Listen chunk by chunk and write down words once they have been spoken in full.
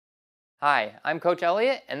Hi, I'm Coach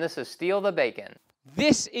Elliott, and this is Steal the Bacon.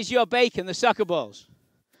 This is your bacon, the soccer balls.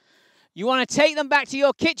 You want to take them back to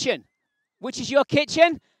your kitchen. Which is your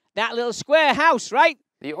kitchen? That little square house, right?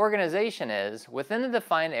 The organization is, within the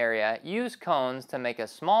defined area, use cones to make a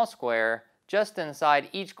small square just inside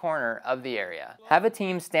each corner of the area. Have a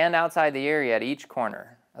team stand outside the area at each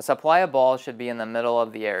corner. A supply of balls should be in the middle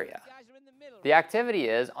of the area. The activity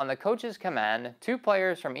is, on the coach's command, 2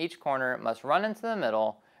 players from each corner must run into the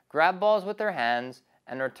middle, grab balls with their hands,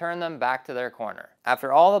 and return them back to their corner.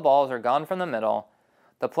 After all the balls are gone from the middle,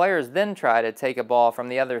 the players then try to take a ball from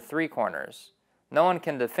the other 3 corners. No one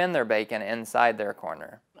can defend their bacon inside their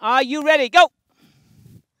corner. Are you ready? Go!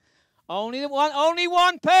 Only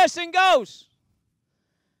one person goes.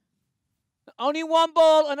 Only one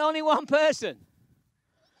ball and only one person.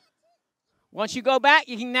 Once you go back,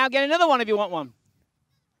 you can now get another one if you want one.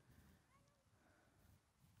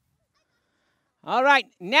 All right,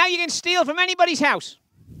 now you can steal from anybody's house.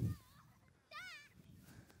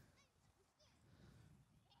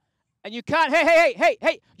 And you can't,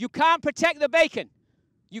 hey, you can't protect the bacon.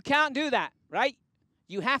 You can't do that, right?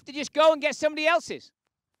 You have to just go and get somebody else's.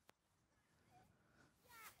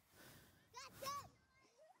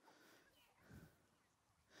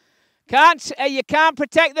 You can't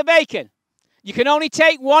protect the bacon. You can only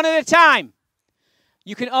take one at a time.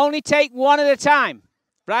 You can only take one at a time,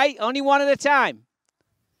 right? Only one at a time.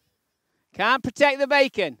 Can't protect the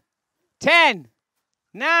bacon. 10,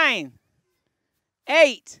 9,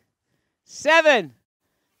 8, 7,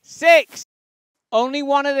 6. Only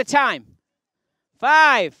one at a time.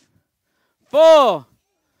 5, 4,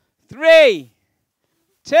 3,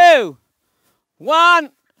 2, 1,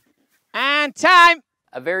 and time.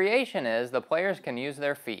 A variation is the players can use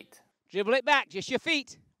their feet. Dribble it back, just your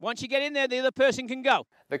feet. Once you get in there, the other person can go.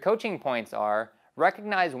 The coaching points are,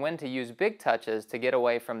 recognize when to use big touches to get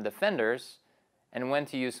away from defenders and when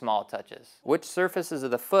to use small touches. Which surfaces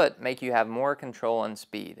of the foot make you have more control and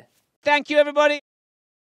speed? Thank you, everybody.